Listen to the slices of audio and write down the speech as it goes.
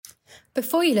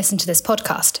Before you listen to this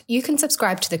podcast, you can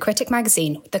subscribe to The Critic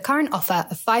magazine with the current offer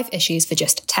of 5 issues for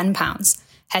just £10.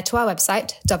 Head to our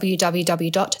website,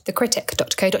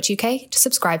 www.thecritic.co.uk, to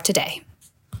subscribe today.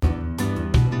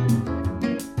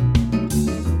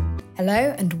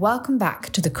 Hello and welcome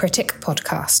back to The Critic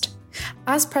podcast.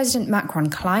 As President Macron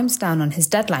climbs down on his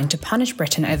deadline to punish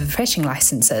Britain over fishing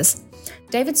licences,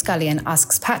 David Scullion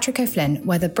asks Patrick O'Flynn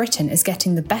whether Britain is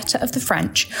getting the better of the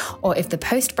French or if the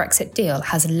post-Brexit deal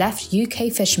has left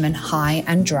UK fishermen high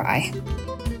and dry.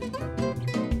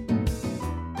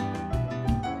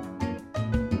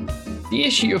 The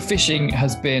issue of fishing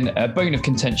has been a bone of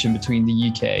contention between the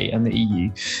UK and the EU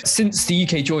since the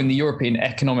UK joined the European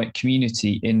Economic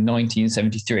Community in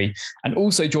 1973 and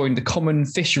also joined the Common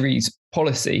Fisheries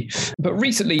Policy. But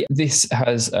recently, this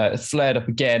has flared up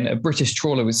again. A British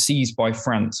trawler was seized by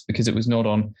France because it was not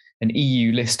on an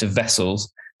EU list of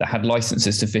vessels that had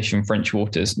licenses to fish in French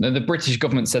waters. Now, the British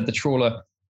government said the trawler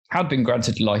had been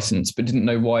granted a license, but didn't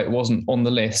know why it wasn't on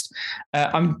the list.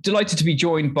 I'm delighted to be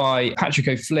joined by Patrick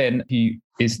O'Flynn, who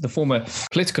is the former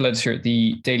political editor at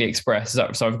the Daily Express.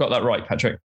 So I've got that right,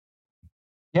 Patrick?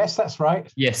 Yes, that's right.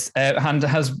 Yes, and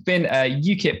has been a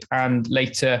UKIP and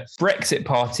later Brexit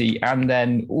party, and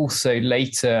then also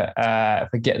later, if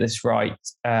I get this right,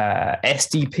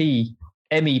 SDP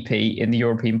MEP in the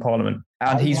European Parliament.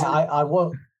 And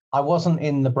I wasn't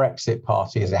in the Brexit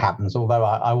party, as it happens, although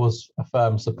I was a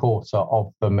firm supporter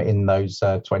of them in those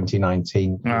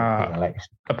 2019 elections.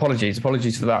 Apologies for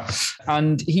that.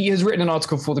 And he has written an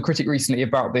article for The Critic recently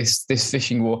about this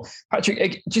fishing war.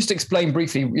 Patrick, just explain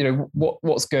briefly,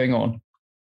 what's going on.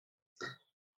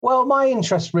 Well, my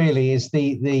interest really is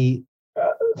the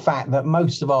fact that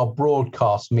most of our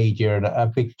broadcast media and a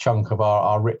big chunk of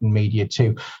our written media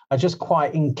too are just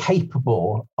quite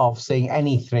incapable of seeing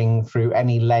anything through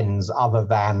any lens other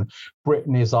than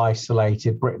Britain is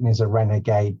isolated, Britain is a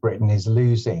renegade, Britain is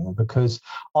losing. Because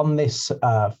on this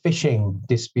fishing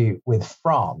dispute with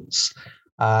France,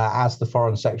 as the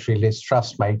Foreign Secretary Liz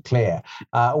Truss made clear,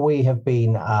 we have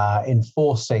been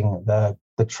enforcing the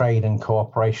trade and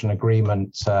cooperation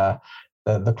agreement,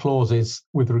 the clauses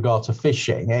with regard to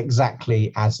fishing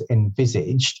exactly as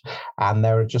envisaged. And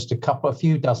there are just a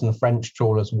few dozen French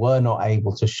trawlers were not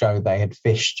able to show they had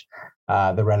fished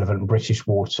the relevant British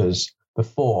waters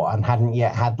before and hadn't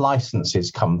yet had licenses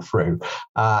come through.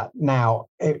 Now,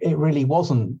 it really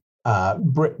wasn't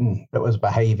Britain that was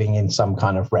behaving in some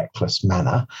kind of reckless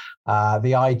manner.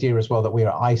 The idea as well that we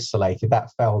are isolated,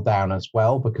 that fell down as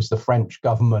well because the French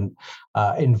government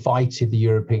invited the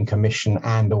European Commission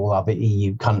and all other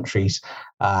EU countries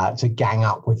to gang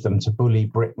up with them to bully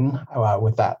Britain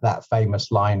with that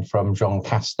famous line from Jean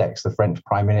Castex, the French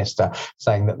Prime Minister,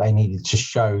 saying that they needed to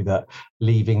show that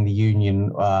leaving the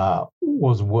Union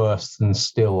was worse than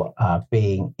still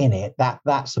being in it.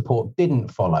 That support didn't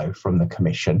follow from the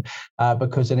Commission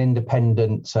because an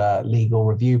independent legal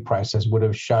review process would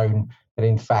have shown that,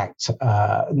 in fact,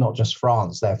 not just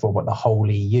France, therefore, but the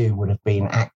whole EU would have been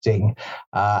acting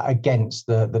against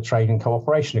the trade and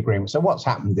cooperation agreement. So what's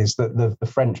happened is that the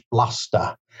French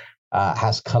bluster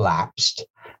has collapsed.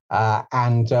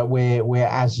 And we're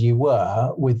as you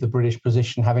were, with the British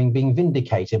position having been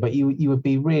vindicated. But you would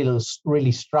be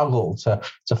really struggle to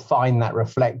find that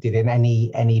reflected in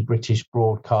any British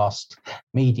broadcast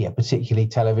media, particularly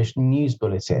television news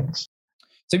bulletins.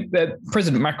 So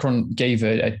President Macron gave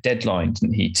a deadline,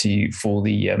 didn't he, for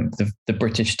the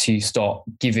British to start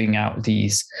giving out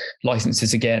these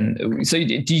licenses again. So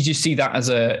did you just see that as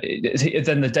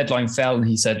then the deadline fell and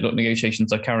he said, look,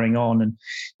 negotiations are carrying on, and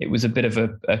it was a bit of a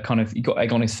kind of, he got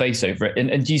egg on his face over it.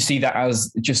 And do you see that as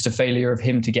just a failure of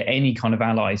him to get any kind of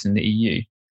allies in the EU?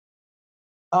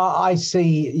 I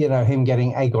see, him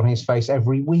getting egg on his face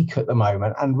every week at the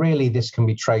moment. And really, this can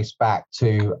be traced back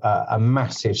to a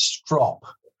massive strop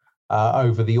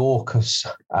over the AUKUS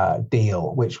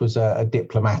deal, which was a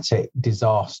diplomatic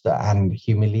disaster and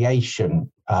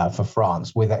humiliation for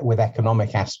France, with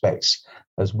economic aspects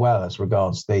as well as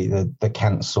regards the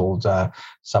cancelled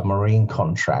submarine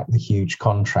contract, the huge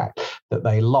contract that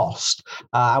they lost.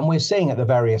 And we're seeing at the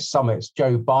various summits,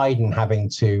 Joe Biden having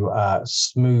to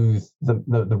smooth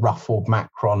the ruffled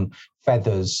Macron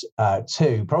feathers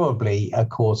too, probably a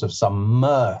cause of some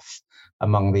mirth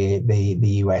among the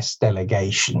US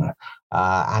delegation,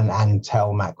 and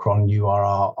tell Macron, you are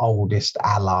our oldest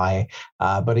ally.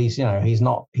 But he's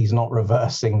not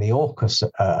reversing the AUKUS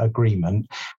agreement.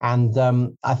 And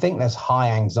I think there's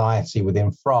high anxiety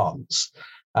within France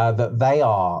that they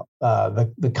are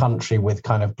the country with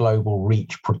kind of global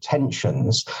reach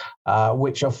pretensions,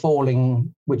 which are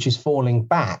falling which is falling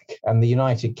back, and the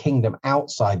United Kingdom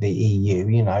outside the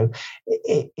EU,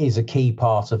 it is a key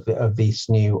part of this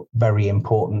new very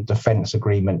important defence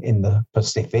agreement in the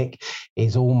Pacific,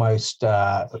 is almost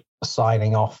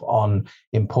signing off on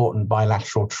important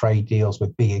bilateral trade deals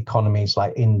with big economies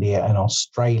like India and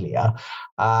Australia,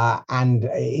 and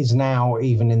is now,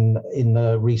 even in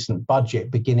the recent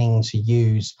budget, beginning to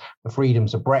use the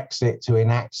freedoms of Brexit to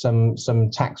enact some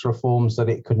tax reforms that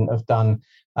it couldn't have done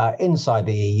inside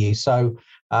the EU. So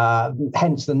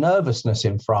hence the nervousness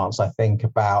in France, I think,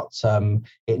 about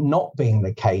it not being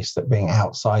the case that being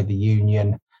outside the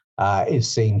union is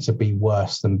seen to be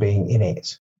worse than being in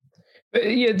it. But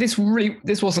yeah, this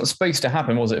wasn't supposed to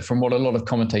happen, was it? From what a lot of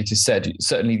commentators said,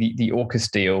 certainly the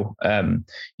AUKUS deal.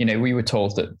 We were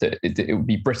told that it would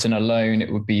be Britain alone,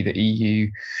 it would be the EU,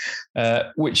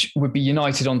 which would be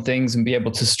united on things and be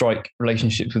able to strike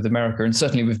relationships with America. And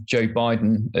certainly with Joe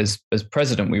Biden as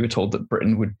president, we were told that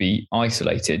Britain would be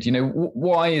isolated.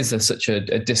 Why is there such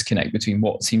a disconnect between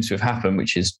what seems to have happened,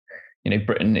 which is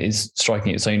Britain is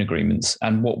striking its own agreements,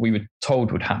 and what we were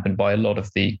told would happen by a lot of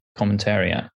the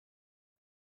commentariat?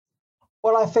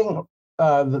 Well, I think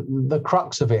the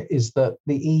crux of it is that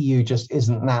the EU just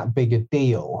isn't that big a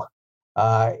deal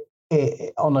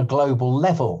on a global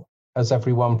level, as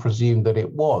everyone presumed that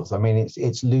it was. I mean,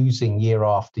 it's losing year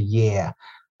after year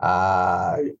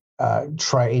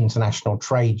international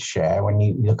trade share. When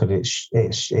you look at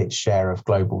its share of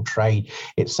global trade,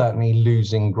 it's certainly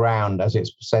losing ground as its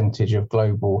percentage of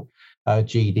global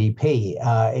GDP.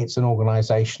 It's an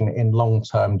organization in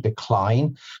long-term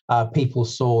decline. People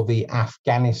saw the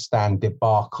Afghanistan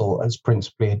debacle as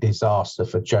principally a disaster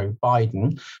for Joe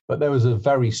Biden, but there was a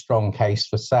very strong case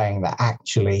for saying that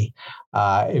actually,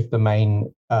 if the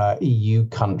main EU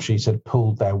countries had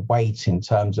pulled their weight in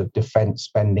terms of defense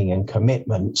spending and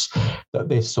commitments, that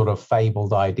this sort of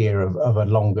fabled idea of a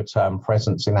longer-term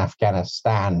presence in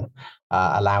Afghanistan,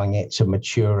 allowing it to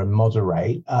mature and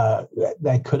moderate,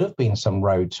 there could have been some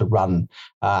road to run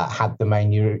had the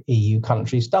main EU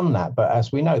countries done that. But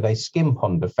as we know, they skimp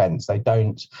on defence. They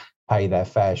don't pay their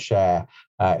fair share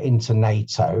into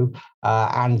NATO,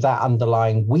 and that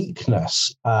underlying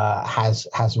weakness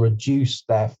has reduced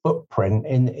their footprint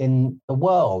in the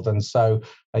world. And so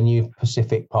a new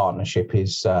Pacific partnership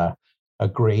is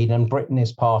agreed, and Britain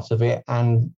is part of it,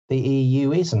 and the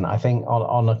EU isn't. I think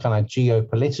on a kind of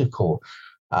geopolitical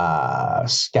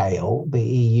scale, the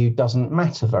EU doesn't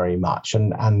matter very much,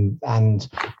 and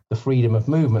the freedom of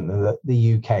movement that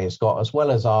the UK has got, as well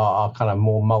as our kind of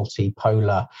more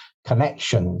multipolar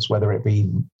connections, whether it be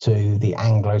to the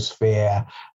Anglosphere,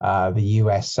 the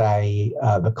USA,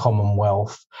 the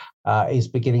Commonwealth, is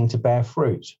beginning to bear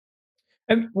fruit.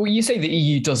 Well, you say the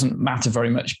EU doesn't matter very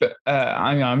much, but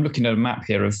I'm looking at a map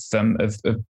here of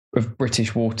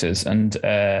British waters and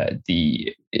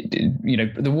the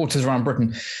waters around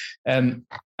Britain, and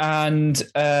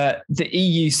the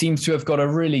EU seems to have got a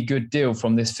really good deal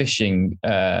from this fishing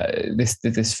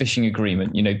this fishing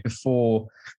agreement. Before.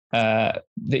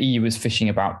 The EU was fishing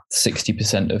about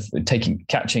 60% of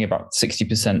catching about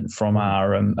 60% from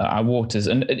our waters,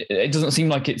 and it doesn't seem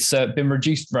like it's been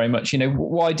reduced very much.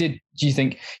 Why do you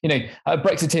think?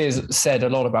 Brexiteers said a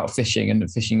lot about fishing,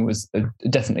 and fishing was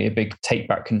definitely a big take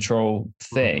back control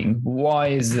thing.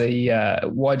 Why does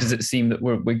it seem that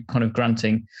we're kind of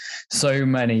granting so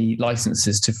many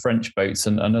licenses to French boats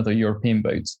and other European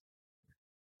boats?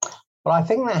 But I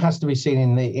think that has to be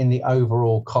seen in the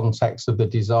overall context of the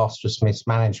disastrous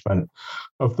mismanagement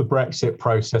of the Brexit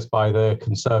process by the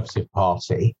Conservative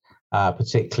Party,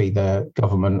 particularly the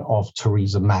government of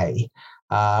Theresa May,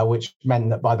 which meant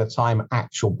that by the time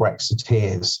actual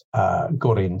Brexiteers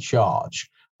got in charge,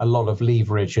 a lot of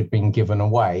leverage had been given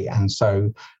away. And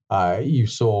so you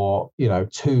saw,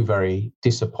 two very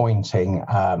disappointing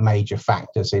major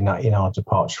factors in our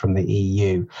departure from the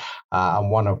EU,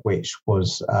 and one of which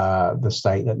was the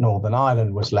state that Northern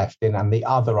Ireland was left in, and the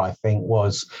other, I think,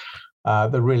 was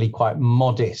the really quite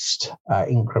modest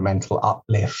incremental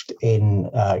uplift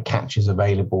in catches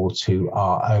available to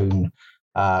our own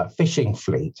fishing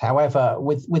fleet. However,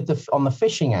 on the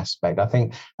fishing aspect, I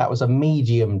think that was a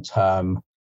medium-term,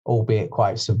 albeit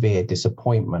quite severe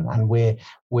disappointment, and we're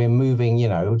moving,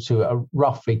 to a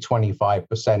roughly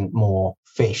 25% more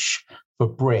fish for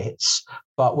Brits,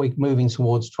 but we're moving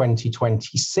towards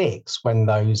 2026 when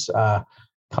those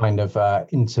kind of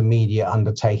intermediate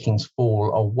undertakings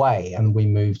fall away, and we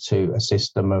move to a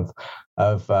system of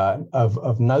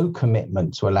of no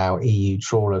commitment to allow EU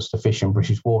trawlers to fish in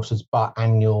British waters, but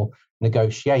annual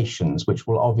negotiations, which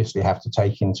will obviously have to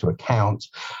take into account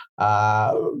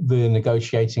the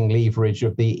negotiating leverage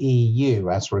of the EU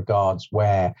as regards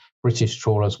where British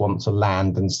trawlers want to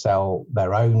land and sell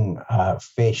their own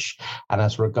fish, and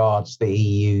as regards the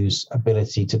EU's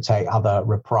ability to take other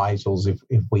reprisals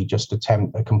if we just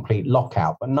attempt a complete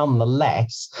lockout. But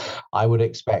nonetheless, I would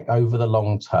expect over the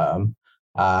long term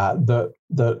that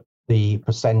the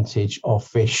percentage of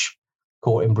fish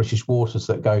caught in British waters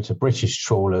that go to British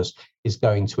trawlers is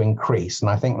going to increase. And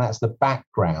I think that's the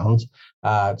background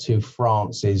to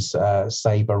France's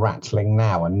sabre rattling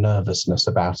now and nervousness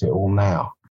about it all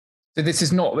now. So this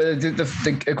is not,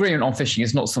 the agreement on fishing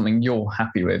is not something you're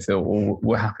happy with or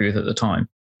were happy with at the time?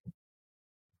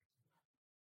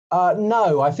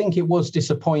 No, I think it was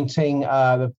disappointing.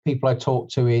 The people I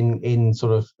talked to in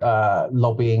sort of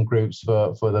lobbying groups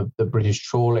for the British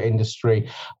trawler industry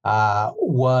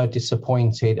were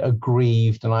disappointed,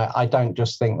 aggrieved, and I don't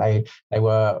just think they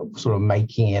were sort of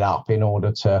making it up in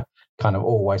order to kind of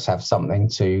always have something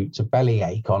to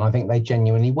bellyache on. I think they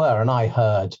genuinely were, and I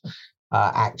heard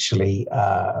actually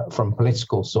from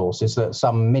political sources that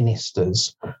some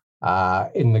ministers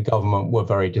in the government were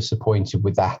very disappointed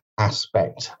with that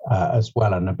aspect as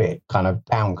well, and a bit kind of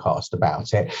downcast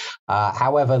about it.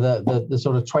 However, the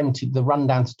sort of the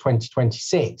rundown to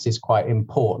 2026 is quite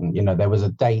important. You know, there was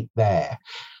a date there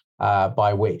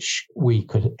by which we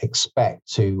could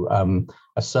expect to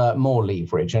assert more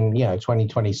leverage, and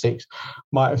 2026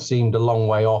 might have seemed a long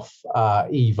way off,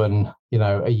 even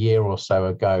a year or so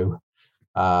ago.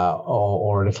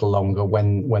 Or a little longer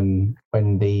when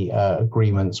the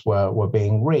agreements were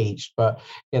being reached, but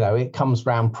it comes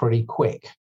round pretty quick,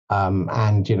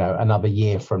 and another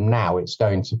year from now it's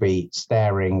going to be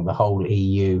staring the whole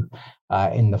EU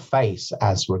in the face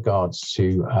as regards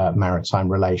to maritime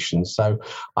relations. So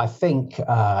I think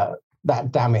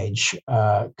that damage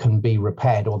can be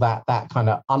repaired, or that kind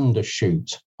of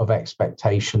undershoot of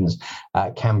expectations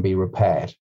can be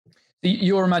repaired.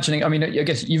 You're imagining, I mean, I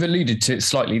guess you've alluded to it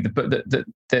slightly, but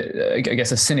I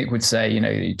guess a cynic would say,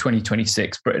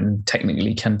 2026, Britain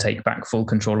technically can take back full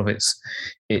control of its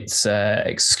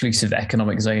exclusive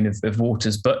economic zone of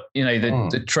waters. But,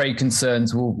 the trade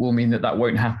concerns will mean that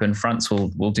won't happen. France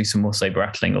will do some more sabre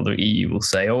rattling, or the EU will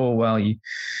say, oh, well, you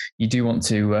do want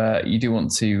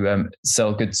to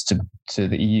sell goods to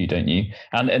the EU, don't you?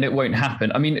 And it won't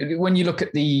happen. I mean, when you look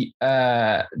at the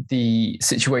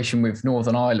situation with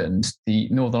Northern Ireland, the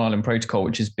Northern Ireland Protocol,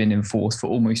 which has been enforced for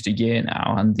almost a year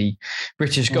now, and the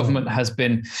British government has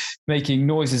been making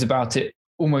noises about it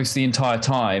almost the entire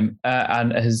time,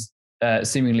 and has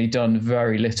seemingly done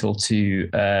very little to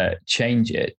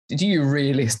change it. Do you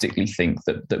realistically think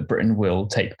that Britain will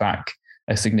take back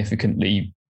a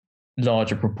significantly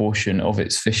larger proportion of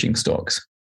its fishing stocks?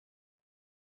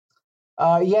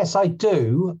 Yes, I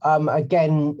do.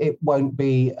 Again, it won't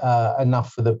be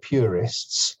enough for the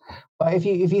purists. But if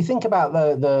you think about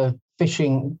the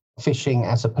fishing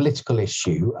as a political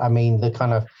issue, I mean, the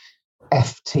kind of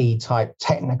FT type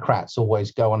technocrats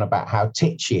always go on about how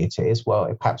titchy it is.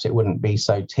 Well, perhaps it wouldn't be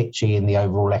so titchy in the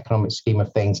overall economic scheme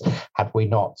of things had we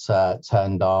not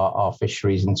turned our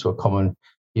fisheries into a common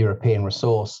European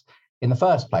resource in the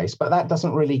first place. But that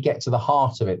doesn't really get to the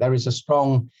heart of it. There is a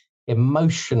strong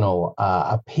emotional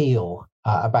appeal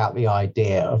about the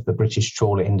idea of the British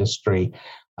trawler industry.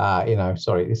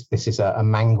 This is a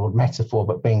mangled metaphor,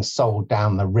 but being sold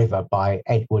down the river by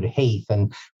Edward Heath.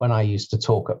 And when I used to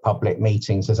talk at public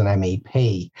meetings as an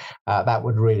MEP, that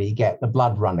would really get the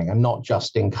blood running, and not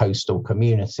just in coastal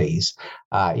communities,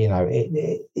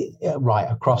 right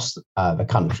across the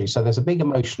country. So there's a big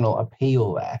emotional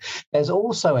appeal there. There's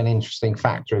also an interesting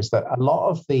factor is that a lot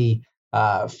of the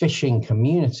fishing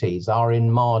communities are in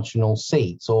marginal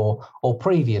seats or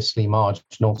previously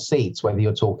marginal seats, whether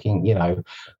you're talking,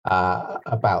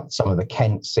 about some of the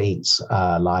Kent seats,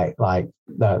 like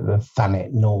the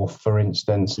Thanet North, for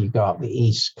instance. You go up the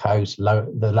east coast,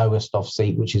 the lowest off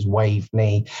seat, which is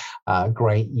Waveney,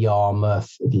 Great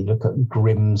Yarmouth. If you look at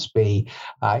Grimsby,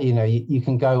 you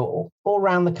can go all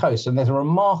around the coast, and there's a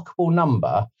remarkable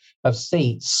number of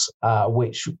seats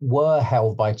which were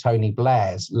held by Tony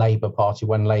Blair's Labour Party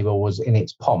when Labour was in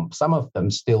its pomp, some of them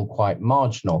still quite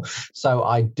marginal. So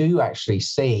I do actually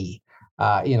see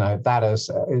that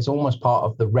as almost part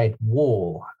of the red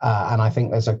wall. And I think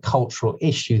there's a cultural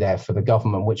issue there for the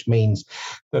government, which means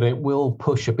that it will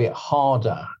push a bit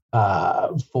harder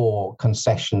for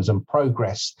concessions and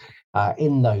progress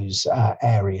in those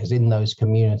areas, in those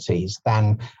communities,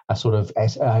 than a sort of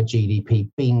GDP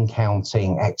bean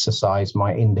counting exercise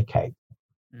might indicate.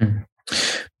 Mm.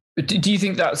 Do you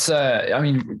think that's?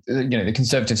 The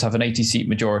Conservatives have an 80-seat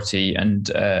majority, and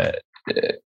do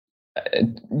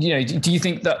you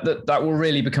think that will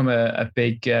really become a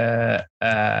big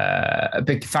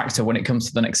factor when it comes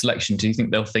to the next election? Do you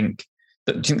think they'll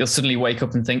suddenly wake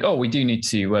up and think, oh, we do need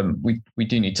to we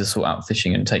do need to sort out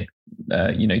fishing and take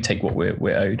what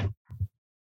we're owed?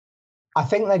 I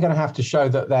think they're going to have to show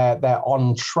that they're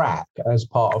on track as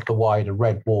part of the wider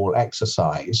Red Wall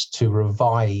exercise to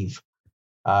revive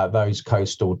those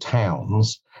coastal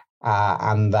towns,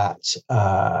 and that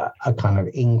a kind of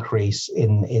increase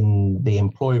in the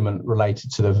employment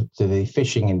related to the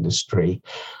fishing industry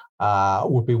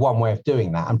would be one way of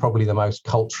doing that, and probably the most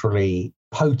culturally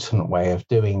potent way of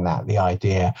doing that, the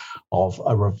idea of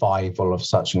a revival of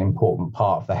such an important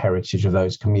part of the heritage of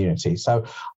those communities. So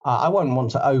I wouldn't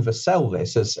want to oversell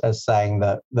this as saying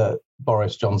that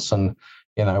Boris Johnson,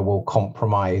 will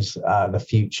compromise the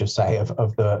future, say,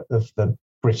 of the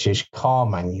British car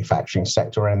manufacturing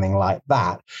sector or anything like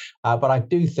that. But I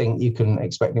do think you can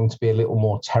expect him to be a little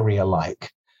more terrier-like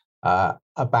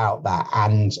about that.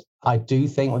 And I do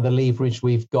think with the leverage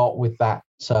we've got with that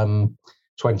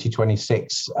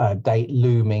 2026 date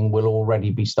looming, will already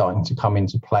be starting to come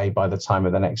into play by the time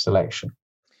of the next election.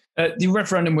 The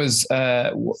referendum was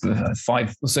 5 or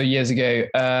so years ago,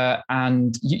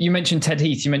 and you mentioned Ted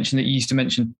Heath. You mentioned that you used to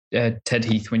mention Ted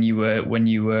Heath when you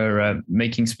were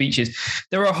making speeches.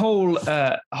 There are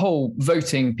whole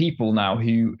voting people now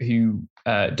who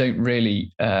don't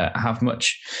really have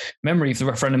much memory of the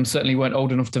referendum. Certainly weren't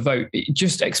old enough to vote.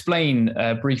 Just explain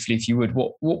briefly, if you would,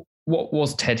 what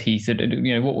was Ted Heath?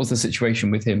 What was the situation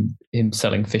with him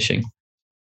selling fishing?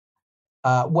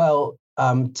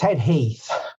 Ted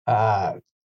Heath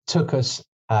took us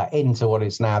into what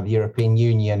is now the European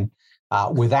Union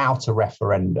without a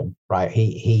referendum, right?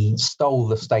 He stole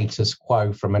the status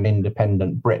quo from an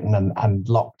independent Britain and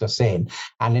locked us in.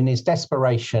 And in his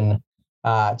desperation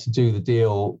to do the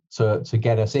deal to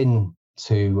get us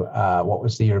into what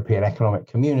was the European Economic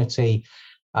Community,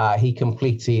 he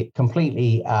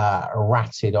completely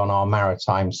ratted on our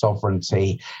maritime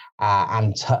sovereignty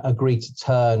and agreed to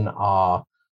turn our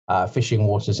fishing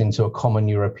waters into a common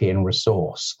European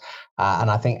resource.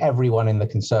 And I think everyone in the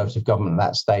Conservative government at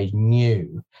that stage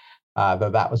knew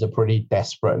that was a pretty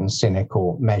desperate and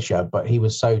cynical measure, but he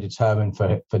was so determined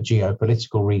for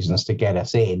geopolitical reasons to get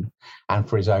us in and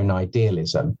for his own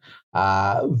idealism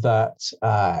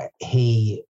that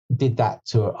he did that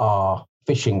to our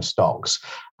fishing stocks.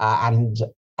 And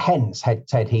hence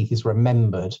Ted Heath is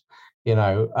remembered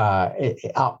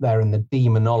up there in the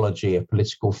demonology of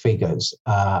political figures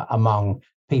among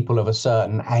people of a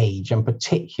certain age, and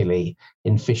particularly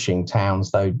in fishing towns,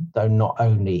 though not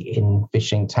only in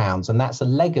fishing towns. And that's a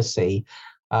legacy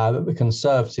that the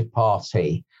Conservative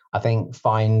Party, I think,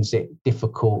 finds it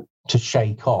difficult to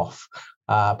shake off,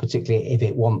 particularly if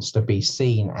it wants to be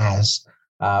seen as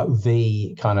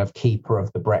the kind of keeper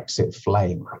of the Brexit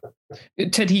flame.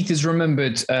 Ted Heath is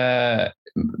remembered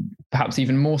perhaps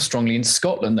even more strongly in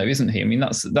Scotland, though, isn't he? I mean,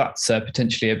 that's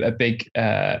potentially a big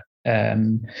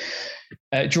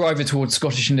driver towards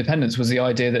Scottish independence, was the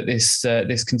idea that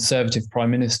this Conservative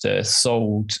Prime Minister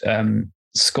sold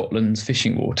Scotland's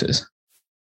fishing waters.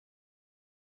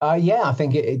 I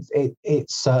think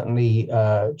it's certainly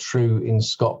true in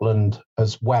Scotland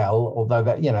as well, although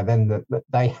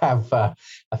they have a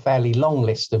fairly long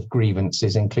list of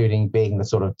grievances, including being the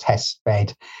sort of test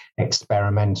bed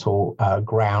experimental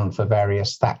ground for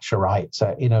various Thatcherite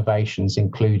innovations,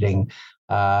 including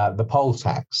the poll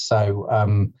tax. So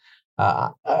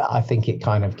I think it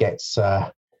kind of gets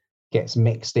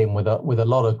mixed in with a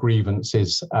lot of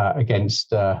grievances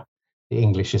against the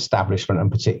English establishment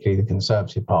and particularly the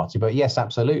Conservative Party. But yes,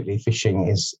 absolutely, fishing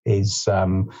is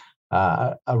a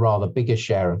rather bigger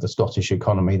share of the Scottish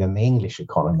economy than the English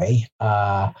economy.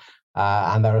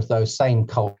 And there are those same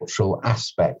cultural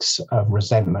aspects of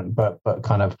resentment, but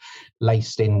kind of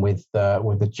laced in with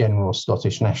the general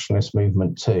Scottish nationalist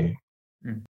movement too.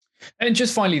 Mm. And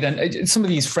just finally, then, some of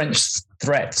these French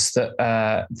threats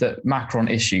that Macron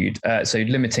issued, so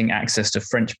limiting access to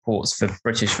French ports for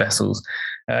British vessels,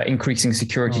 increasing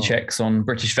security checks on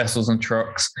British vessels and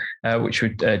trucks, which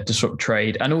would disrupt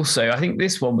trade, and also, I think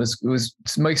this one was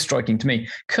most striking to me: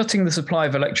 cutting the supply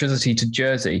of electricity to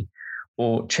Jersey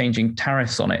or changing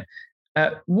tariffs on it.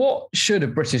 What should a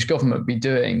British government be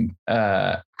doing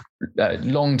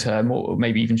long term, or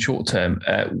maybe even short term,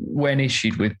 when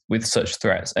issued with such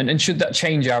threats? And should that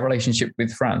change our relationship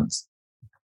with France?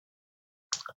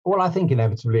 Well, I think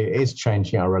inevitably it is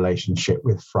changing our relationship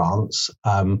with France.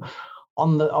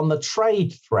 On the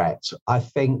trade threat, I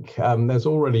think there's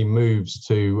already moves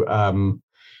to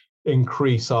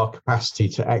increase our capacity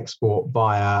to export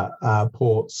via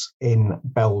ports in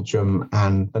Belgium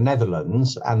and the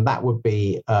Netherlands. And that would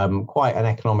be quite an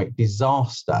economic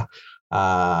disaster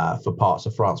for parts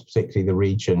of France, particularly the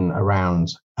region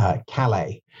around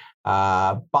Calais.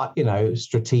 But,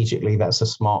 strategically, that's a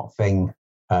smart thing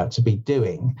to be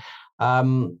doing.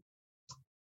 Again,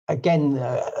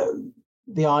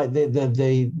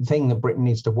 the thing that Britain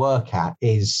needs to work at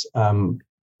is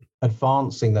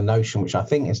advancing the notion, which I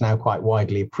think is now quite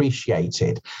widely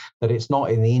appreciated, that it's not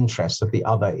in the interest of the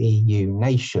other EU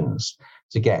nations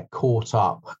to get caught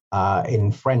up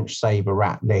in French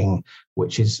saber-rattling,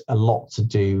 which is a lot to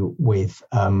do with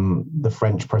the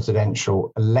French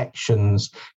presidential elections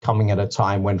coming at a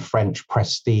time when French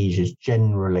prestige is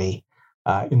generally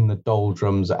in the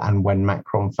doldrums, and when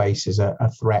Macron faces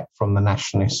a threat from the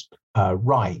nationalist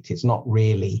right. It's not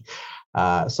really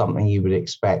something you would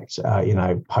expect,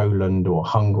 Poland or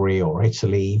Hungary or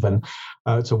Italy even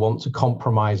to want to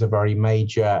compromise a very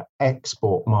major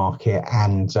export market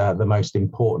and the most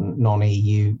important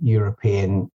non-EU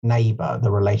European neighbour,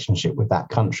 the relationship with that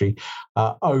country,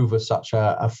 over such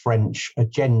a French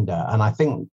agenda. And I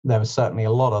think there was certainly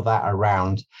a lot of that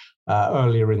around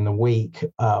earlier in the week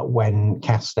when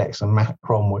Castex and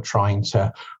Macron were trying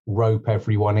to rope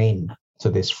everyone in to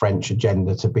this French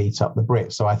agenda to beat up the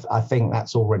Brits. So I think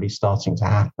that's already starting to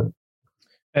happen.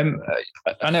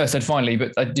 I know I said finally,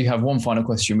 but I do have one final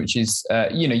question, which is,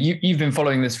 you've been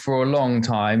following this for a long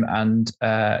time and,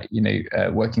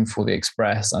 working for the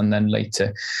Express and then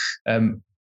later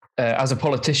as a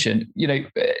politician,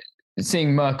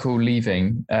 seeing Merkel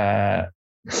leaving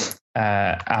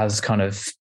as kind of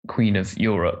Queen of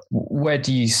Europe, where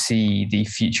do you see the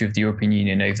future of the European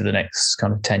Union over the next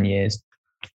kind of 10 years?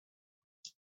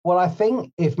 Well, I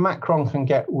think if Macron can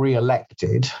get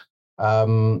re-elected,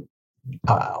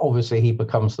 obviously he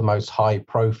becomes the most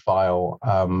high-profile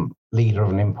leader of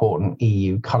an important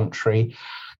EU country.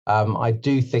 I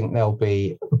do think there'll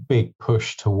be a big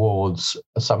push towards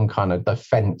some kind of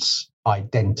defence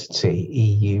identity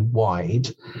EU-wide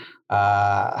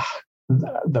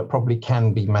that probably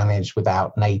can be managed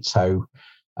without NATO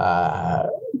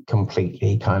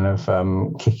completely kind of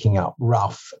kicking up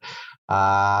rough.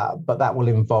 But that will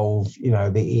involve,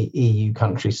 the EU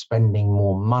countries spending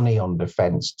more money on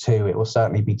defence too. It will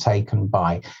certainly be taken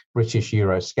by British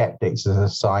Eurosceptics as a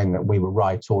sign that we were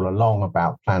right all along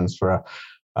about plans for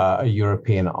a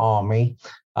European army.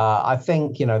 I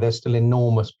think, there's still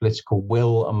enormous political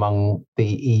will among the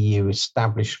EU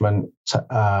establishment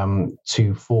to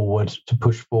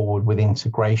push forward with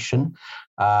integration.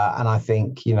 And I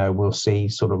think, we'll see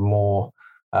sort of more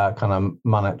kind of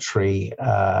monetary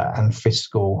and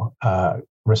fiscal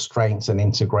restraints and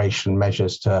integration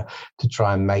measures to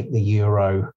try and make the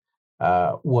euro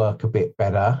work a bit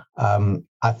better.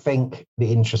 I think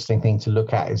the interesting thing to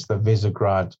look at is the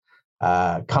Visegrad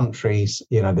countries,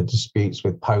 the disputes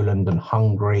with Poland and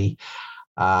Hungary,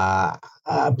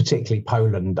 particularly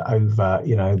Poland over,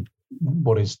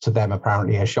 what is to them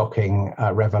apparently a shocking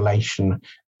revelation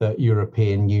that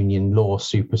European Union law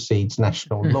supersedes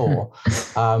national law.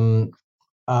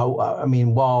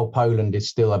 While Poland is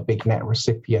still a big net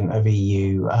recipient of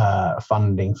EU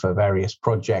funding for various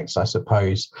projects, I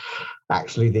suppose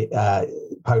actually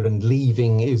Poland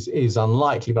leaving is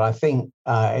unlikely. But I think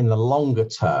in the longer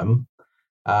term,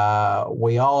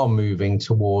 we are moving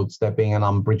towards there being an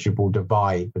unbridgeable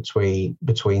divide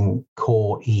between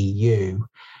core EU,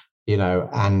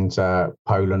 and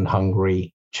Poland,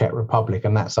 Hungary, Czech Republic,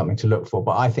 and that's something to look for.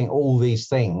 But I think all these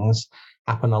things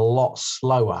happen a lot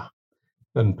slower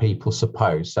than people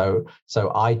suppose. So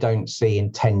I don't see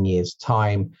in 10 years'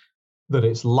 time that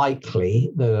it's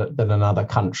likely that another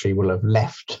country will have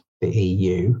left the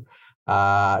EU.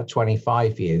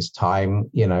 25 years' time,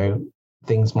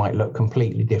 things might look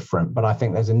completely different. But I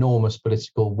think there's enormous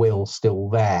political will still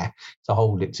there to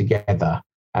hold it together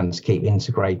and to keep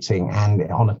integrating.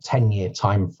 And on a 10-year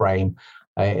time frame,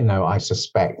 I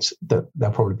suspect that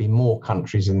there'll probably be more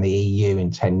countries in the EU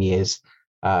in 10 years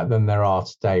than there are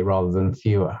today, rather than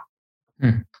fewer.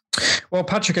 Well,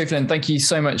 Patrick O'Flynn, thank you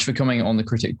so much for coming on the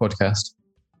Critic podcast.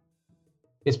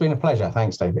 It's been a pleasure.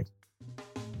 Thanks, David.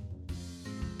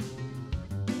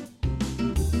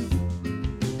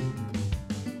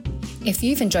 If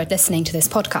you've enjoyed listening to this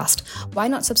podcast, why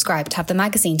not subscribe to have the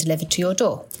magazine delivered to your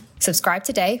door? Subscribe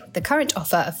today with the current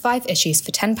offer of 5 issues for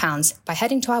 £10 by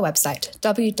heading to our website,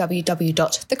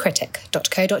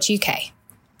 www.thecritic.co.uk.